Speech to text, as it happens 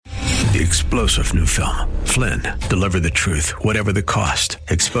The explosive new film, Flynn, deliver the truth, whatever the cost,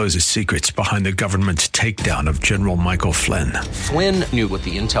 exposes secrets behind the government's takedown of General Michael Flynn. Flynn knew what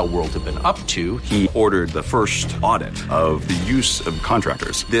the intel world had been up to. He ordered the first audit of the use of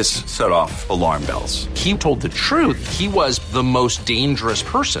contractors. This set off alarm bells. He told the truth. He was the most dangerous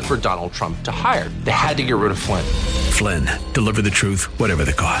person for Donald Trump to hire. They had to get rid of Flynn. Flynn, deliver the truth, whatever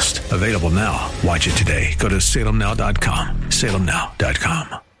the cost. Available now. Watch it today. Go to salemnow.com.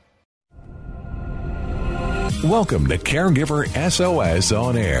 salemnow.com. Welcome to Caregiver SOS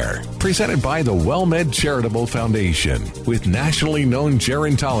On Air, presented by the WellMed Charitable Foundation, with nationally known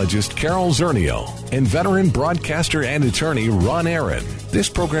gerontologist Carol Zernial and veteran broadcaster and attorney Ron Aaron. This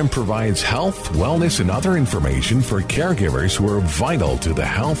program provides health, wellness, and other information for caregivers who are vital to the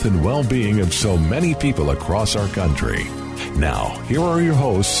health and well-being of so many people across our country. Now, here are your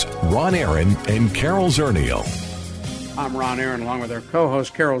hosts, Ron Aaron and Carol Zernial. I'm Ron Aaron, along with our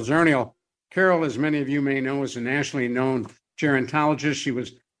co-host, Carol Zernial. Carol, as many of you may know, is a nationally known gerontologist. She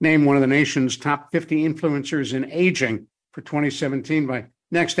was named one of the nation's top 50 influencers in aging for 2017 by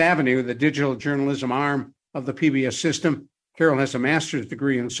Next Avenue, the digital journalism arm of the PBS system. Carol has a master's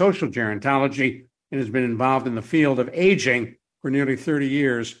degree in social gerontology and has been involved in the field of aging for nearly 30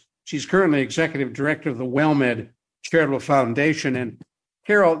 years. She's currently executive director of the WellMed Charitable Foundation. And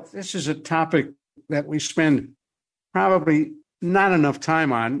Carol, this is a topic that we spend probably not enough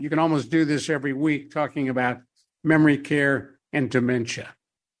time on. You can almost do this every week, talking about memory care and dementia.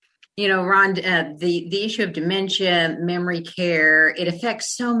 You know, Ron, the issue of dementia, memory care, it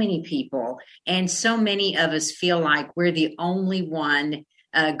affects so many people. And so many of us feel like we're the only one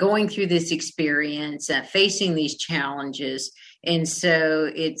going through this experience, facing these challenges. And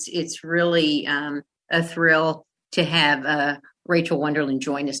so it's really a thrill to have Rachel Wunderlich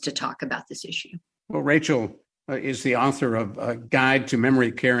join us to talk about this issue. Well, Rachel is the author of A Guide to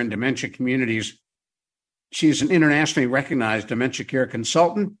Memory Care in Dementia Communities. She's an internationally recognized dementia care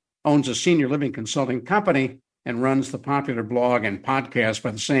consultant, owns a senior living consulting company, and runs the popular blog and podcast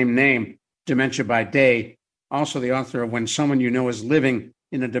by the same name, Dementia by Day. Also the author of When Someone You Know Is Living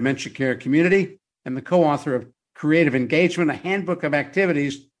in a Dementia Care Community, and the co-author of Creative Engagement, a handbook of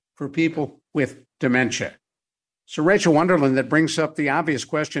activities for people with dementia. So Rachel Wunderlich, that brings up the obvious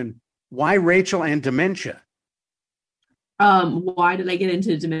question, why Rachel and dementia? Why did I get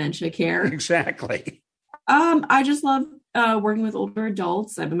into dementia care? Exactly. I just love working with older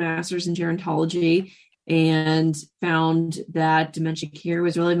adults. I have a master's in gerontology and found that dementia care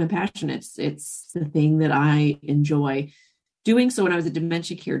was really my passion. It's the thing that I enjoy doing. So when I was a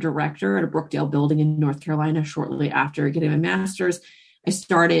dementia care director at a Brookdale building in North Carolina, shortly after getting my master's, I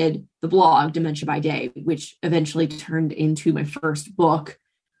started the blog Dementia by Day, which eventually turned into my first book,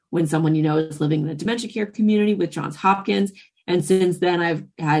 When Someone You Know Is Living in a Dementia Care Community, with Johns Hopkins. And since then, I've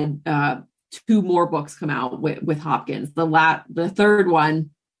had two more books come out with Hopkins. The third one,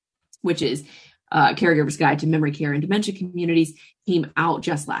 which is Caregiver's Guide to Memory Care in Dementia Communities, came out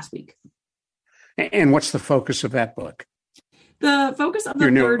just last week. And what's the focus of that book? The focus of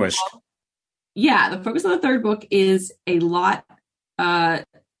the third book, the focus of the third book is a lot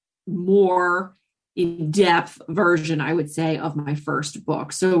more in-depth version, I would say, of my first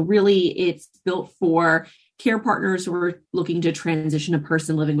book. So really, it's built for care partners who are looking to transition a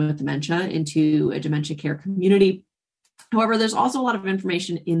person living with dementia into a dementia care community. However, there's also a lot of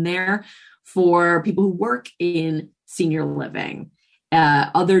information in there for people who work in senior living,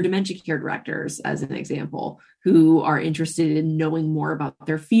 other dementia care directors, as an example, who are interested in knowing more about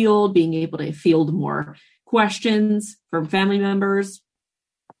their field, being able to field more questions from family members.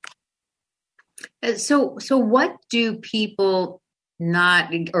 So what do people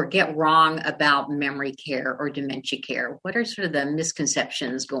not or get wrong about memory care or dementia care? What are sort of the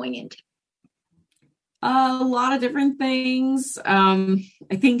misconceptions going into? A lot of different things. I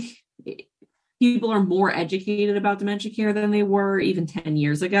think people are more educated about dementia care than they were even 10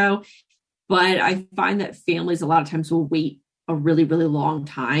 years ago. But I find that families a lot of times will wait a really, really long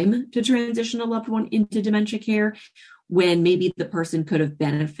time to transition a loved one into dementia care, when maybe the person could have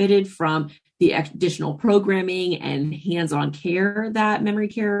benefited from the additional programming and hands-on care that memory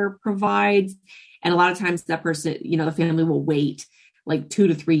care provides. And a lot of times that person, the family will wait like 2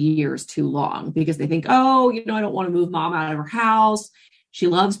 to 3 years too long because they think, I don't want to move mom out of her house. She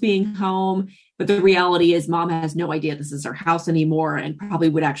loves being home. But the reality is mom has no idea this is her house anymore and probably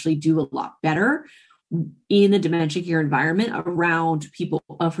would actually do a lot better in a dementia care environment around people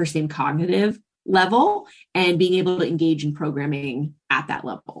of her same cognitive level and being able to engage in programming at that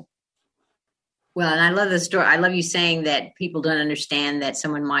level. Well, and I love the story. I love you saying that people don't understand that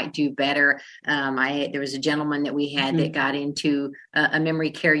someone might do better. There was a gentleman that we had that got into a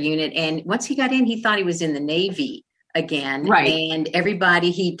memory care unit, and once he got in, he thought he was in the Navy again. Right. And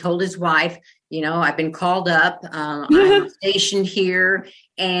he told his wife, I've been called up. I'm stationed here.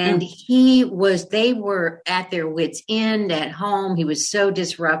 And they were at their wits' end at home. He was so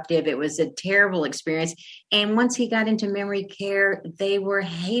disruptive. It was a terrible experience. And once he got into memory care,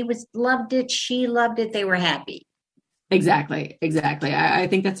 loved it. She loved it. They were happy. Exactly. I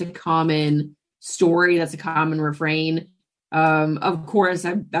think that's a common story. That's a common refrain. Of course,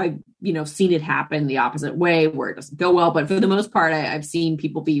 I've seen it happen the opposite way where it doesn't go well. But for the most part, I've seen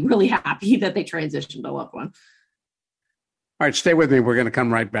people be really happy that they transitioned a loved one. All right, stay with me. We're going to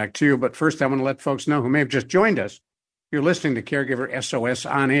come right back to you. But first, I want to let folks know who may have just joined us. You're listening to Caregiver SOS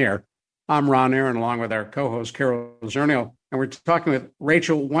On Air. I'm Ron Aaron, along with our co-host, Carol Zernial. And we're talking with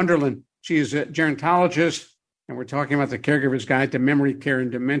Rachel Wunderlin. She is a gerontologist, and we're talking about the Caregiver's Guide to Memory Care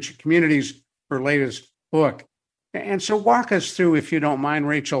and Dementia Communities, her latest book. And so walk us through, if you don't mind,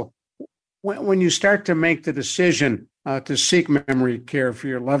 Rachel, when you start to make the decision to seek memory care for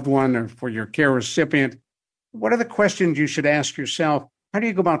your loved one or for your care recipient, what are the questions you should ask yourself? How do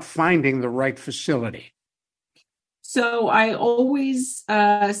you go about finding the right facility? So I always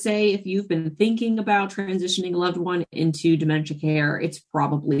say if you've been thinking about transitioning a loved one into dementia care, it's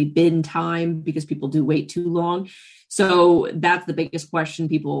probably been time because people do wait too long. So that's the biggest question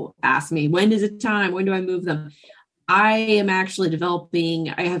people ask me. When is it time? When do I move them? I am actually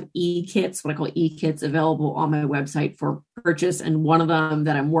I have e-kits, what I call e-kits, available on my website for purchase. And one of them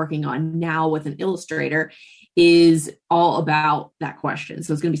that I'm working on now with an illustrator is all about that question.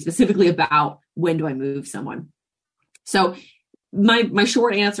 So it's going to be specifically about when do I move someone? So my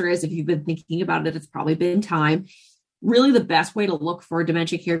short answer is if you've been thinking about it, it's probably been time. Really, the best way to look for a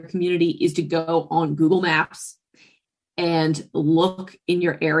dementia care community is to go on Google Maps and look in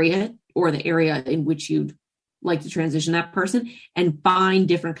your area or the area in which you'd like to transition that person and find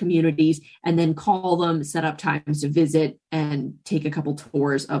different communities and then call them, set up times to visit and take a couple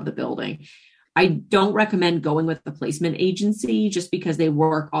tours of the building. I don't recommend going with the placement agency just because they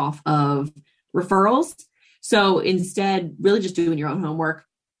work off of referrals. So instead, really just doing your own homework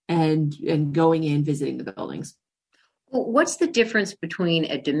and going in, visiting the buildings. Well, what's the difference between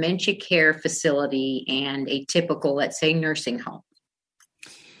a dementia care facility and a typical, let's say, nursing home?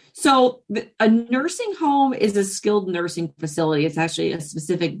 So a nursing home is a skilled nursing facility. It's actually a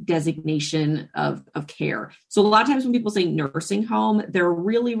specific designation of care. So a lot of times when people say nursing home, they're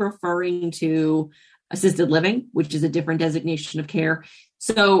really referring to assisted living, which is a different designation of care.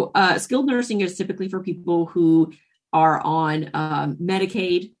 So skilled nursing is typically for people who are on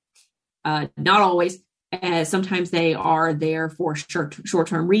Medicaid, not always. Sometimes they are there for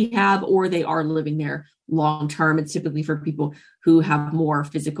short-term rehab or they are living there long-term. It's typically for people who have more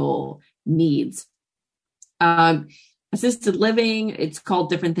physical needs. Assisted living, it's called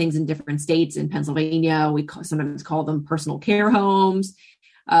different things in different states. In Pennsylvania, we sometimes call them personal care homes.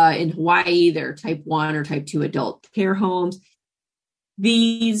 In Hawaii, they're type 1 or type 2 adult care homes.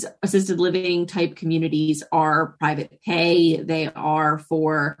 These assisted living type communities are private pay. They are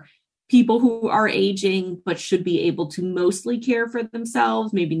for people who are aging, but should be able to mostly care for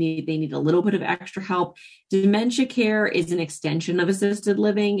themselves. Maybe they need a little bit of extra help. Dementia care is an extension of assisted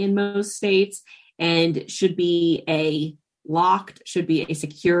living in most states and should be a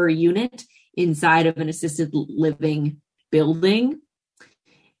secure unit inside of an assisted living building.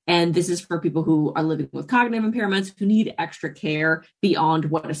 And this is for people who are living with cognitive impairments, who need extra care beyond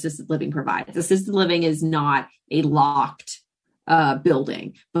what assisted living provides. Assisted living is not a locked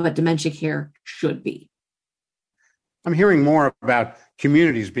building, but dementia care should be. I'm hearing more about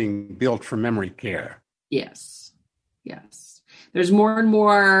communities being built for memory care. Yes. There's more and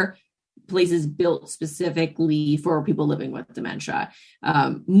more places built specifically for people living with dementia,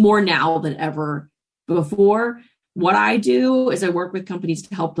 more now than ever before. What I do is I work with companies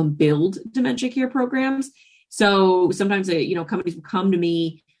to help them build dementia care programs. So sometimes, companies will come to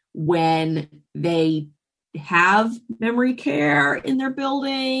me when they have memory care in their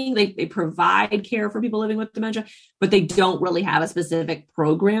building. They provide care for people living with dementia, but they don't really have a specific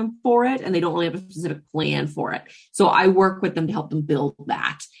program for it, and they don't really have a specific plan for it. So I work with them to help them build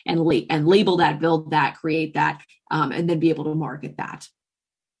that and label that, build that, create that, and then be able to market that.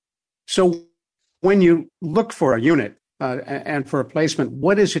 So when you look for a unit and for a placement,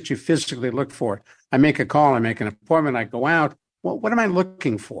 what is it you physically look for? I make a call, I make an appointment, I go out. What am I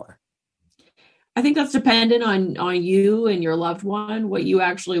looking for? I think that's dependent on you and your loved one, what you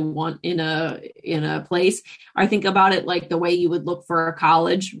actually want in a place. I think about it like the way you would look for a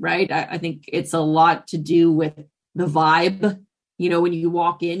college, right? I think it's a lot to do with the vibe. When you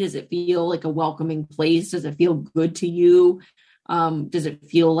walk in, does it feel like a welcoming place? Does it feel good to you? Does it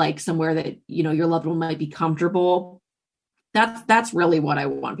feel like somewhere that, your loved one might be comfortable? That's really what I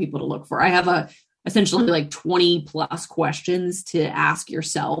want people to look for. I have essentially like 20 plus questions to ask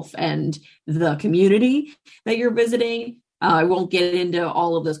yourself and the community that you're visiting. I won't get into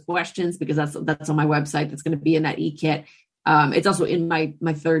all of those questions because that's on my website. That's going to be in that e-kit. It's also in my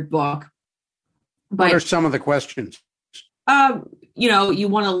third book. But what are some of the questions? You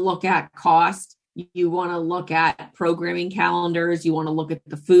want to look at cost. You want to look at programming calendars. You want to look at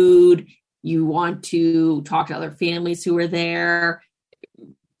the food. You want to talk to other families who are there.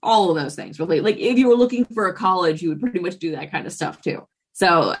 All of those things, really. Like if you were looking for a college, you would pretty much do that kind of stuff too.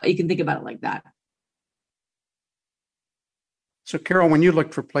 So you can think about it like that. So Carol, when you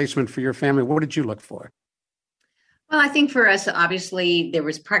looked for placement for your family, what did you look for? Well, I think for us, obviously, there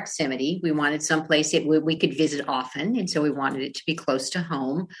was proximity. We wanted someplace that we could visit often, and so we wanted it to be close to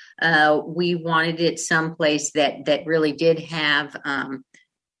home. We wanted it someplace that really did have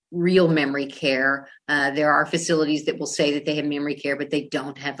real memory care. There are facilities that will say that they have memory care, but they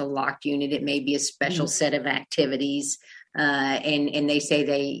don't have the locked unit. It may be a special set of activities, and they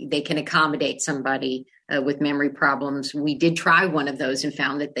say they can accommodate somebody with memory problems. We did try one of those and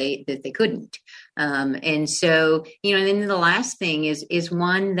found that they couldn't. And so, and then the last thing is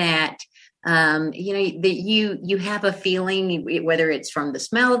one that that you have a feeling, whether it's from the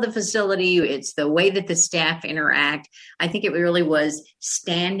smell of the facility, it's the way that the staff interact. I think it really was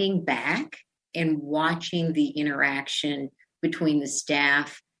standing back and watching the interaction between the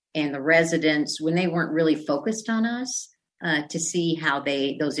staff and the residents when they weren't really focused on us, to see how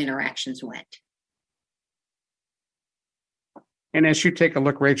those interactions went. And as you take a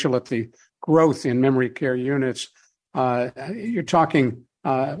look, Rachel, at the growth in memory care units, you're talking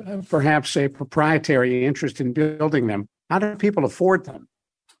perhaps a proprietary interest in building them. How do people afford them?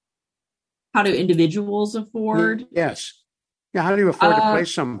 How do individuals afford? Yes. Yeah, how do you afford to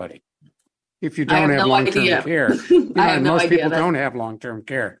place somebody if you don't have long-term care? Most people don't have long-term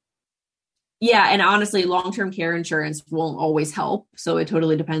care. Yeah, and honestly, long-term care insurance won't always help. So it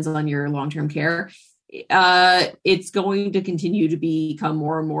totally depends on your long-term care. It's going to continue to become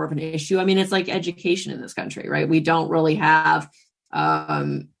more and more of an issue. I mean, it's like education in this country, right? We don't really have, we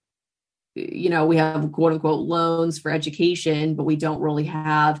have quote unquote loans for education, but we don't really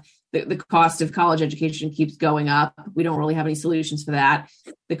have the cost of college education keeps going up. We don't really have any solutions for that.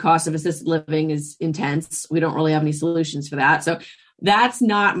 The cost of assisted living is intense. We don't really have any solutions for that. So that's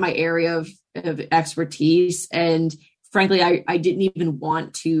not my area of expertise. And frankly, I didn't even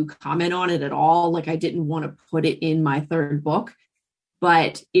want to comment on it at all. Like I didn't want to put it in my third book,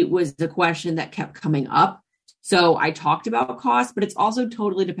 but it was the question that kept coming up. So I talked about cost, but it's also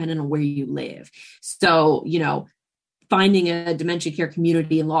totally dependent on where you live. So, finding a dementia care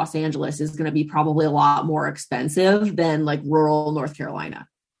community in Los Angeles is going to be probably a lot more expensive than like rural North Carolina.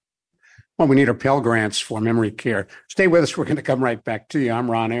 Well, we need our Pell Grants for memory care. Stay with us. We're going to come right back to you.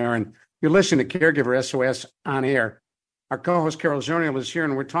 I'm Ron Aaron. You're listening to Caregiver SOS on air. Our co-host Carol Zernial is here,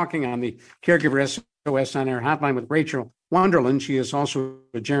 and we're talking on the Caregiver SOS on air hotline with Rachel Wunderlich. She is also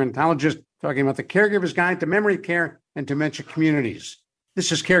a gerontologist, talking about the Caregiver's Guide to Memory Care and Dementia Communities.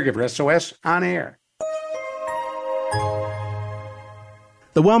 This is Caregiver SOS on air.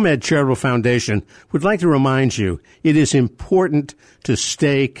 The WellMed Charitable Foundation would like to remind you it is important to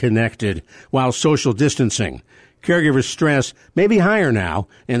stay connected while social distancing. Caregiver stress may be higher now,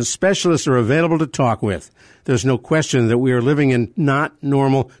 and specialists are available to talk with. There's no question that we are living in not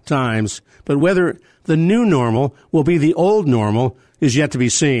normal times, but whether the new normal will be the old normal is yet to be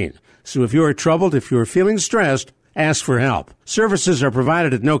seen. So if you are troubled, if you are feeling stressed, ask for help. Services are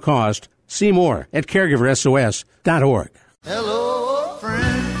provided at no cost. See more at caregiversos.org. Hello, friend.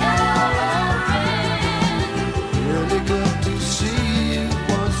 Hello, friend. Really good to see you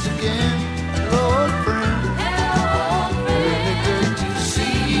once again. Hello, friend. Hello, friend. Really good to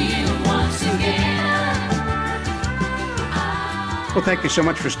see you once again. Well, thank you so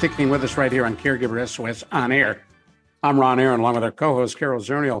much for sticking with us right here on Caregiver SOS on air. I'm Ron Aaron, along with our co-host Carol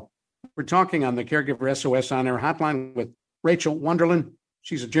Zernial. We're talking on the Caregiver SOS on air hotline with Rachel Wunderlich.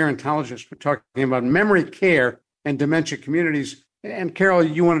 She's a gerontologist. We're talking about memory care and dementia communities. And Carol,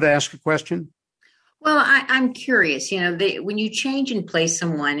 you wanted to ask a question? Well, I'm curious, when you change and place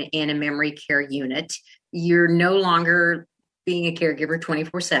someone in a memory care unit, you're no longer being a caregiver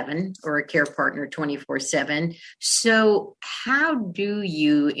 24/7 or a care partner 24/7. So how do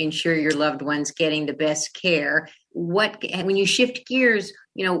you ensure your loved ones getting the best care? When you shift gears,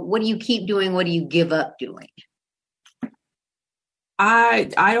 what do you keep doing? What do you give up doing?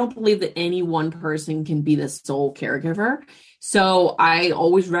 I don't believe that any one person can be the sole caregiver. So I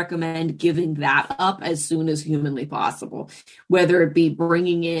always recommend giving that up as soon as humanly possible, whether it be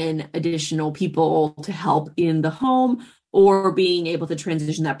bringing in additional people to help in the home or being able to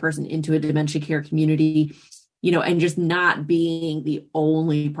transition that person into a dementia care community, and just not being the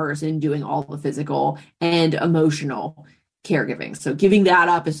only person doing all the physical and emotional caregiving. So giving that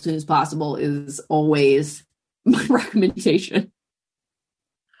up as soon as possible is always my recommendation.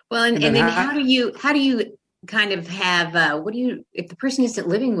 Well, and then how do you kind of have, if the person isn't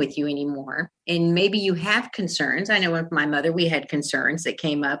living with you anymore and maybe you have concerns? I know with my mother, we had concerns that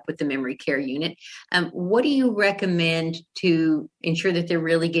came up with the memory care unit. What do you recommend to ensure that they're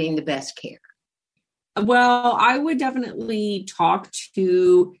really getting the best care? Well, I would definitely talk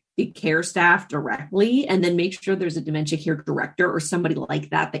to the care staff directly and then make sure there's a dementia care director or somebody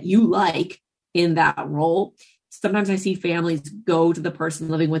like that you like in that role. Sometimes I see families go to the person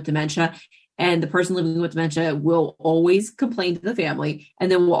living with dementia, and the person living with dementia will always complain to the family.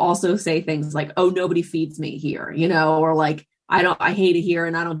 And then will also say things like, oh, nobody feeds me here, or like, I hate it here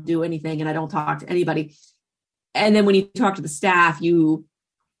and I don't do anything and I don't talk to anybody. And then when you talk to the staff, you'll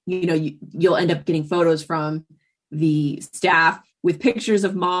end up getting photos from the staff with pictures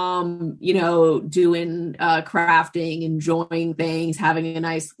of mom, doing crafting, enjoying things, having a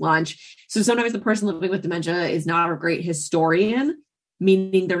nice lunch. So sometimes the person living with dementia is not a great historian,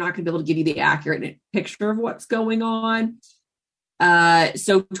 meaning they're not going to be able to give you the accurate picture of what's going on.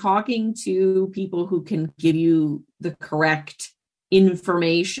 So talking to people who can give you the correct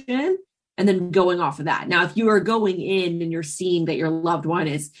information and then going off of that. Now, if you are going in and you're seeing that your loved one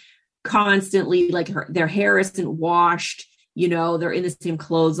is constantly their hair isn't washed, they're in the same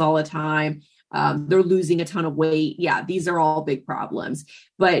clothes all the time, they're losing a ton of weight. Yeah, these are all big problems.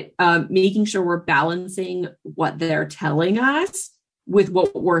 But making sure we're balancing what they're telling us with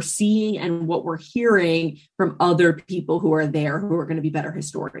what we're seeing and what we're hearing from other people who are there, who are going to be better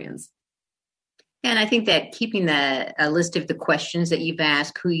historians. And I think that keeping a list of the questions that you've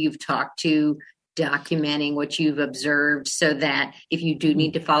asked, who you've talked to, documenting what you've observed so that if you do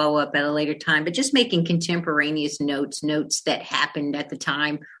need to follow up at a later time, but just making contemporaneous notes that happened at the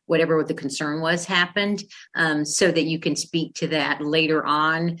time, whatever the concern was happened, so that you can speak to that later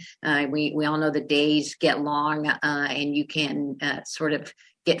on. We all know the days get long and you can sort of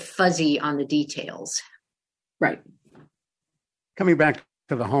get fuzzy on the details. Right. Coming back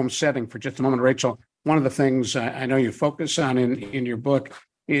to the home setting for just a moment, Rachel, one of the things I know you focus on in your book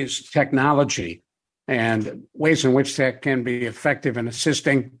is technology and ways in which that can be effective in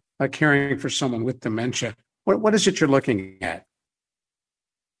assisting caring for someone with dementia. What is it you're looking at?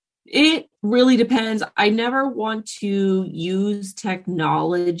 It really depends. I never want to use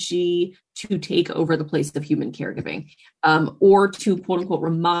technology to take over the place of human caregiving, or to quote unquote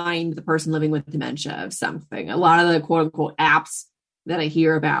remind the person living with dementia of something. A lot of the quote unquote apps that I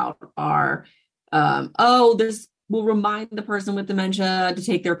hear about are, this will remind the person with dementia to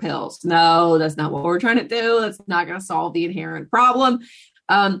take their pills. No, that's not what we're trying to do. That's not going to solve the inherent problem.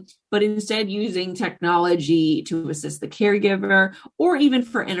 But instead using technology to assist the caregiver, or even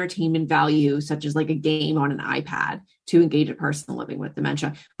for entertainment value, such as like a game on an iPad to engage a person living with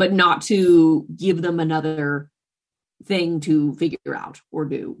dementia, but not to give them another thing to figure out or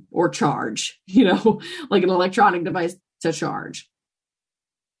do or charge, like an electronic device to charge.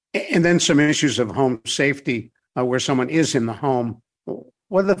 And then some issues of home safety where someone is in the home.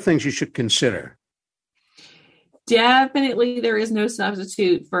 What are the things you should consider? Definitely, there is no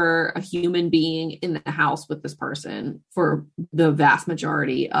substitute for a human being in the house with this person for the vast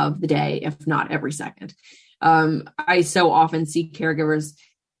majority of the day, if not every second. I so often see caregivers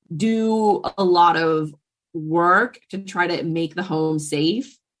do a lot of work to try to make the home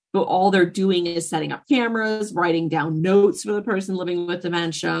safe, but all they're doing is setting up cameras, writing down notes for the person living with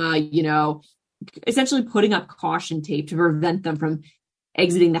dementia, essentially putting up caution tape to prevent them from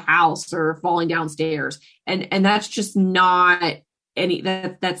exiting the house or falling downstairs. And that's just not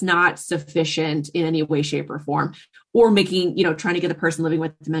that's not sufficient in any way, shape, or form. Or making, trying to get the person living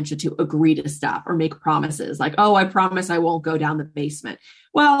with dementia to agree to stuff or make promises like, oh, I promise I won't go down the basement.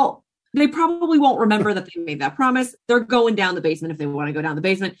 Well, they probably won't remember that they made that promise. They're going down the basement if they want to go down the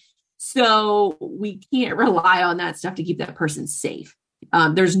basement. So we can't rely on that stuff to keep that person safe.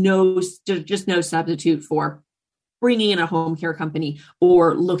 There's just no substitute for bringing in a home care company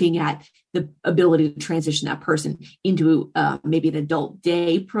or looking at the ability to transition that person into maybe an adult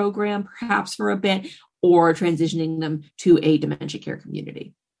day program, perhaps for a bit, or transitioning them to a dementia care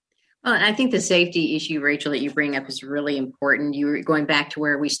community. Well, I think the safety issue, Rachel, that you bring up is really important. You were going back to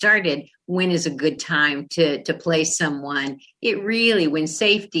where we started. When is a good time to place someone? It really, when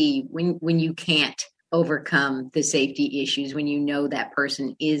you can't overcome the safety issues, when you know that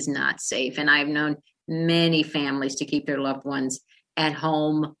person is not safe. And I've known many families to keep their loved ones at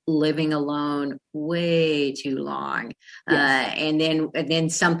home, living alone way too long. Yes. And then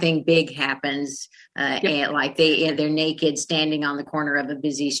something big happens, and like they're naked standing on the corner of a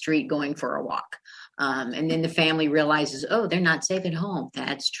busy street going for a walk. And then the family realizes, oh, they're not safe at home.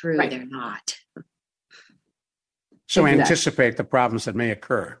 That's true. Right. They're not. So anticipate the problems that may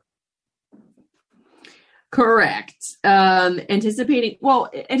occur. Correct. Anticipating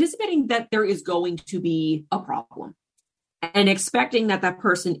that there is going to be a problem. And expecting that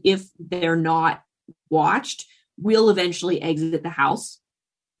person, if they're not watched, will eventually exit the house.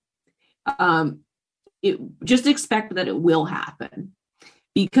 Just expect that it will happen,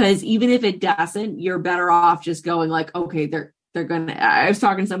 because even if it doesn't, you're better off just going like, okay, they're gonna. I was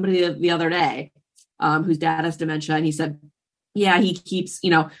talking to somebody the other day whose dad has dementia, and he said, yeah, he keeps,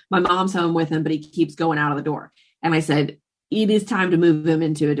 my mom's home with him, but he keeps going out of the door. And I said, it is time to move him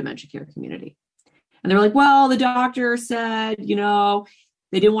into a dementia care community. And they're like, well, the doctor said, they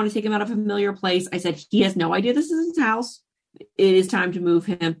didn't want to take him out of a familiar place. I said, he has no idea this is his house. It is time to move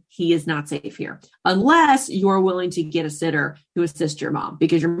him. He is not safe here. Unless you're willing to get a sitter to assist your mom,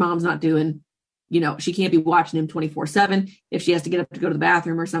 because your mom's not doing, she can't be watching him 24/7. If she has to get up to go to the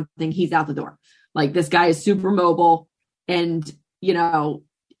bathroom or something, he's out the door. Like, this guy is super mobile and,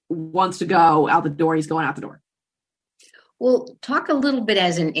 wants to go out the door. He's going out the door. Well, talk a little bit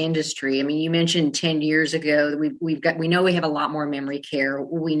as an industry. I mean, you mentioned 10 years ago, we know we have a lot more memory care.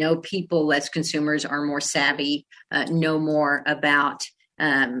 We know people as consumers are more savvy, know more about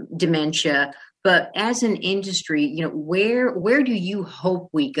dementia. But as an industry, where do you hope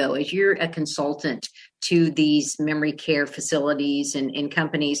we go as you're a consultant to these memory care facilities and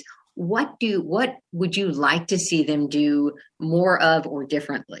companies? What would you like to see them do more of or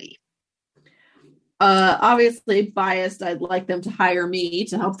differently? Obviously biased. I'd like them to hire me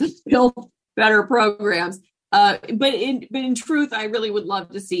to help them build better programs. But in truth, I really would love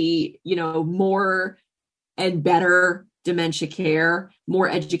to see, more and better dementia care, more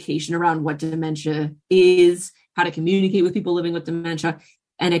education around what dementia is, how to communicate with people living with dementia,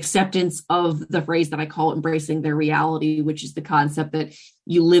 and acceptance of the phrase that I call embracing their reality, which is the concept that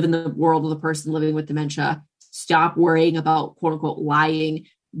you live in the world of the person living with dementia. Stop worrying about, quote unquote, lying,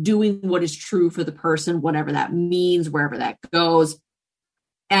 doing what is true for the person, whatever that means, wherever that goes,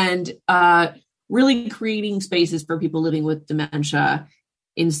 and really creating spaces for people living with dementia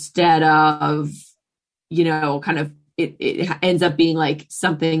instead of, it ends up being like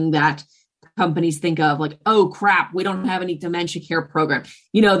something that companies think of like, oh crap, we don't have any dementia care program.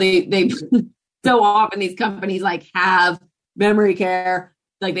 They so often these companies like have memory care,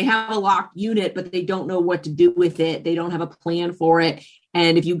 like they have a locked unit, but they don't know what to do with it. They don't have a plan for it.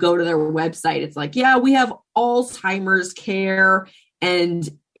 And if you go to their website, it's like, yeah, we have Alzheimer's care. And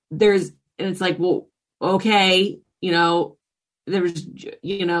it's like, well, okay, there's,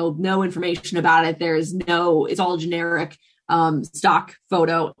 no information about it. It's all generic stock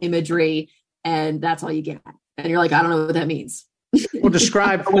photo imagery. And that's all you get. And you're like, I don't know what that means. Well,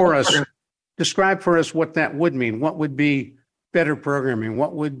 describe for us what that would mean. What would be better programming?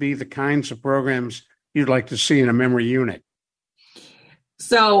 What would be the kinds of programs you'd like to see in a memory unit?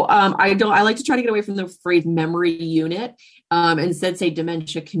 So I like to try to get away from the phrase memory unit, instead say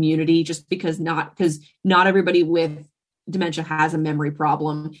dementia community, just because not everybody with dementia has a memory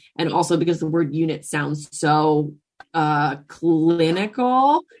problem. And also because the word unit sounds so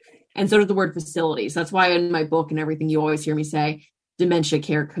clinical, and so does the word facility. So that's why in my book and everything, you always hear me say dementia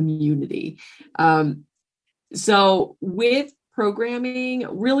care community. So with programming,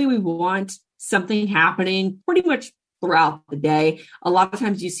 really, we want something happening pretty much throughout the day. A lot of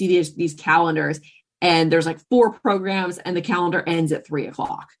times you see these calendars and there's like 4 programs and the calendar ends at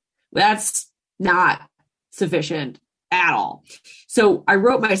 3:00. That's not sufficient at all. So I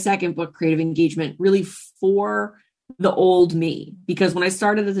wrote my second book, Creative Engagement, really for the old me, because when I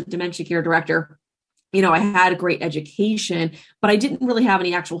started as a dementia care director, I had a great education, but I didn't really have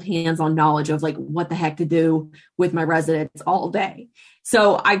any actual hands-on knowledge of like what the heck to do with my residents all day.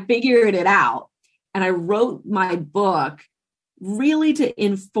 So I figured it out. And I wrote my book really to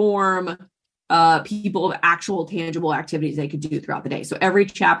inform people of actual tangible activities they could do throughout the day. So every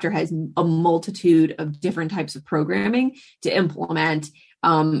chapter has a multitude of different types of programming to implement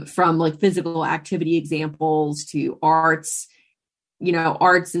from like physical activity examples to arts,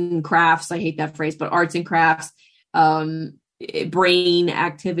 arts and crafts. I hate that phrase, but arts and crafts, brain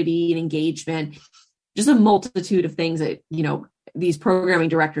activity and engagement, just a multitude of things that, these programming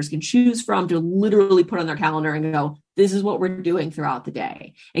directors can choose from to literally put on their calendar and go, this is what we're doing throughout the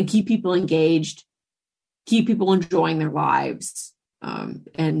day, and keep people engaged, keep people enjoying their lives.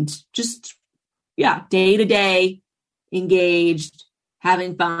 And just, day to day, engaged,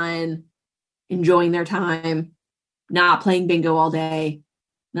 having fun, enjoying their time, not playing bingo all day,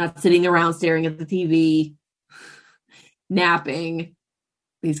 not sitting around staring at the TV, napping,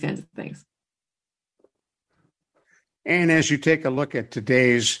 these kinds of things. And as you take a look at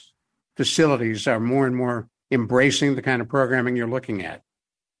today's facilities, are more and more embracing the kind of programming you're looking at?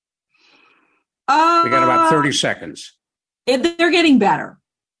 We got about 30 seconds. They're getting better.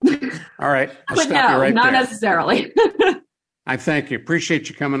 All right. I'll but stop you right not there. Necessarily. I thank you. Appreciate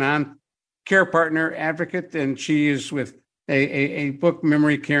you coming on. Care partner advocate, and she is with a book,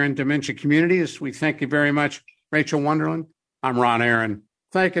 Memory Care and Dementia Communities. We thank you very much, Rachel Wonderland. I'm Ron Aaron.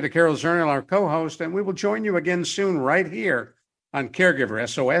 Thank you to Carol Zernial, our co-host, and we will join you again soon right here on Caregiver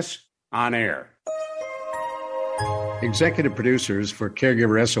SOS On Air. Executive producers for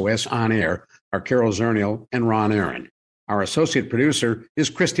Caregiver SOS On Air are Carol Zernial and Ron Aaron. Our associate producer is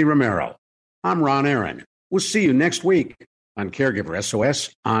Christy Romero. I'm Ron Aaron. We'll see you next week on Caregiver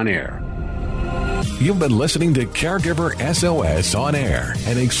SOS On Air. You've been listening to Caregiver SOS On Air,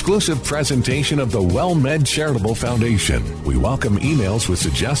 an exclusive presentation of the WellMed Charitable Foundation. We welcome emails with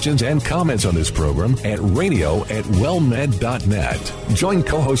suggestions and comments on this program at radio@wellmed.net. Join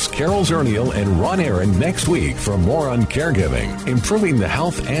co-hosts Carol Zernial and Ron Aaron next week for more on caregiving, improving the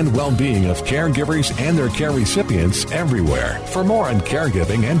health and well-being of caregivers and their care recipients everywhere. For more on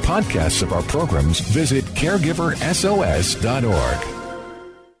caregiving and podcasts of our programs, visit caregiversos.org.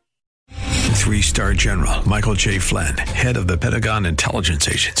 3-star General Michael J. Flynn, head of the Pentagon Intelligence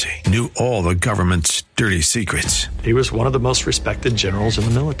Agency, knew all the government's dirty secrets. He was one of the most respected generals in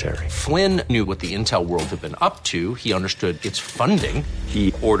the military. Flynn knew what the intel world had been up to. He understood its funding.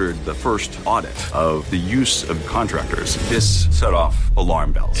 He ordered the first audit of the use of contractors. This set off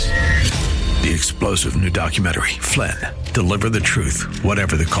alarm bells. The explosive new documentary, Flynn, Deliver the Truth,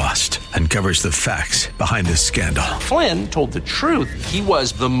 Whatever the Cost, uncovers the facts behind this scandal. Flynn told the truth. He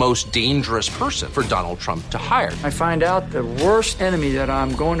was the most dangerous person for Donald Trump to hire. I find out the worst enemy that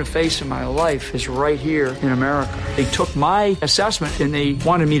I'm going to face in my life is right here in America. They took my assessment and they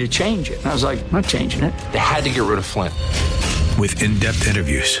wanted me to change it. And I was like, I'm not changing it. They had to get rid of Flynn. With in-depth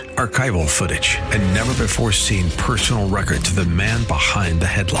interviews, archival footage, and never-before-seen personal records of the man behind the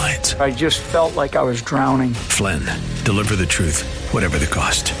headlines. I just felt like I was drowning. Flynn, Deliver the Truth, Whatever the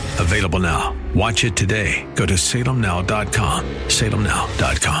Cost. Available now. Watch it today. Go to salemnow.com.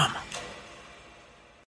 salemnow.com.